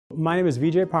My name is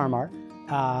Vijay Parmar.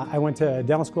 I went to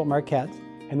dental school at Marquette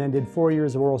and then did 4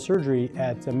 years of oral surgery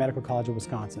at Medical College of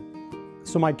Wisconsin.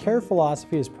 So my care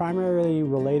philosophy is primarily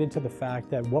related to the fact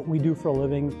that what we do for a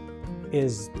living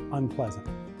is unpleasant.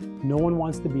 No one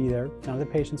wants to be there. None of the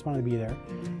patients want to be there.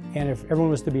 And if everyone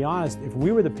was to be honest, if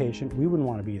we were the patient, we wouldn't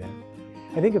want to be there.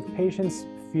 I think if patients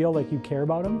feel like you care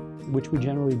about them, which we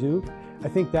generally do, I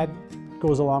think that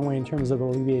goes a long way in terms of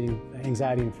alleviating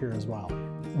anxiety and fear as well.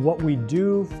 What we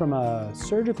do from a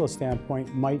surgical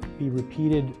standpoint might be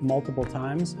repeated multiple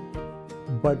times,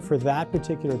 but for that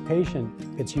particular patient,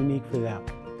 it's unique for them.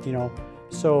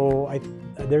 So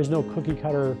there's no cookie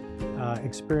cutter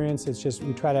experience. It's just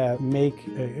we try to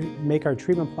make our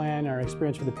treatment plan, our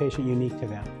experience for the patient unique to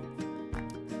them.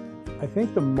 I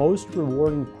think the most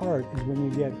rewarding part is when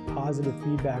you get positive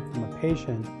feedback from a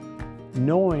patient,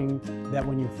 knowing that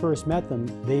when you first met them,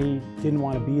 they didn't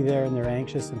want to be there and they're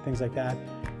anxious and things like that.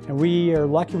 And we are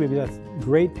lucky we've got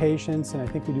great patients, and I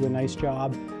think we do a nice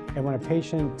job. And when a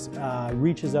patient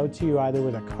reaches out to you either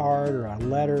with a card or a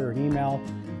letter or an email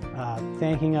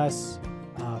thanking us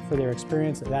for their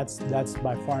experience, that's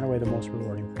by far and away the most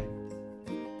rewarding thing.